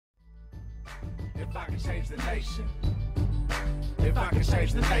If I can change the nation, if I can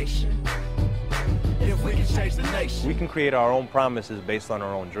change the nation, if we can change the nation. We can create our own promises based on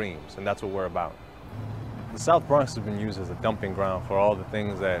our own dreams, and that's what we're about. The South Bronx has been used as a dumping ground for all the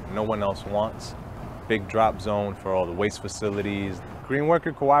things that no one else wants. Big drop zone for all the waste facilities. Green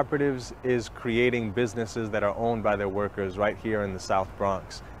Worker Cooperatives is creating businesses that are owned by their workers right here in the South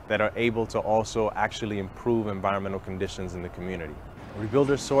Bronx that are able to also actually improve environmental conditions in the community.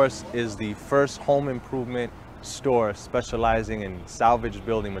 Rebuilder Source is the first home improvement store specializing in salvaged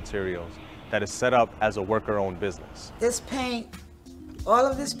building materials that is set up as a worker-owned business. This paint, all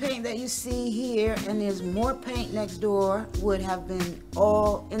of this paint that you see here, and there's more paint next door, would have been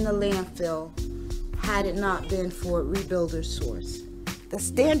all in the landfill had it not been for Rebuilder Source. The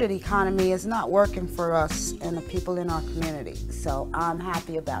standard economy is not working for us and the people in our community. So I'm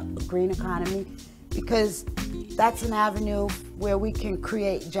happy about the green economy because that's an avenue where we can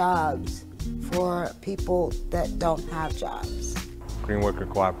create jobs for people that don't have jobs. Green Worker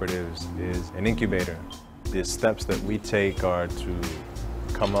Cooperatives is an incubator. The steps that we take are to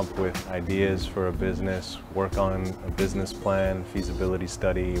come up with ideas for a business, work on a business plan, feasibility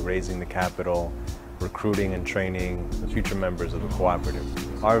study, raising the capital, recruiting and training the future members of the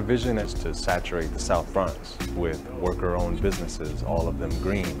cooperative. Our vision is to saturate the South Bronx with worker-owned businesses, all of them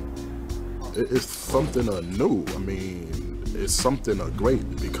green. It's something new. I mean, it's something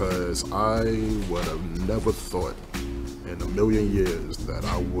great because I would have never thought in a million years that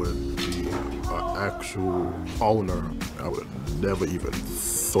I would be an actual owner. I would have never even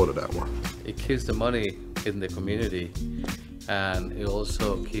thought of that one. It keeps the money in the community and it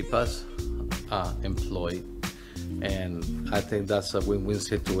also keeps us employed, and I think that's a win-win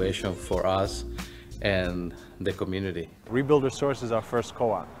situation for us and the community. Rebuilder Source is our first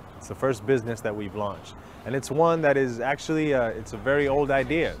co-op. It's the first business that we've launched, and it's one that is actually it's a very old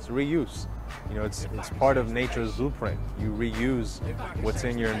idea. It's reuse. You know, it's part of nature's blueprint. You reuse what's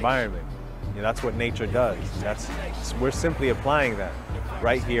in your environment. You know, that's what nature does. We're simply applying that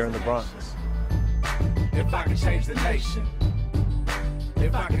right here in the Bronx. If I can change the nation,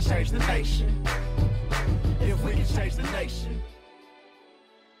 if I can change the nation, if we can change the nation.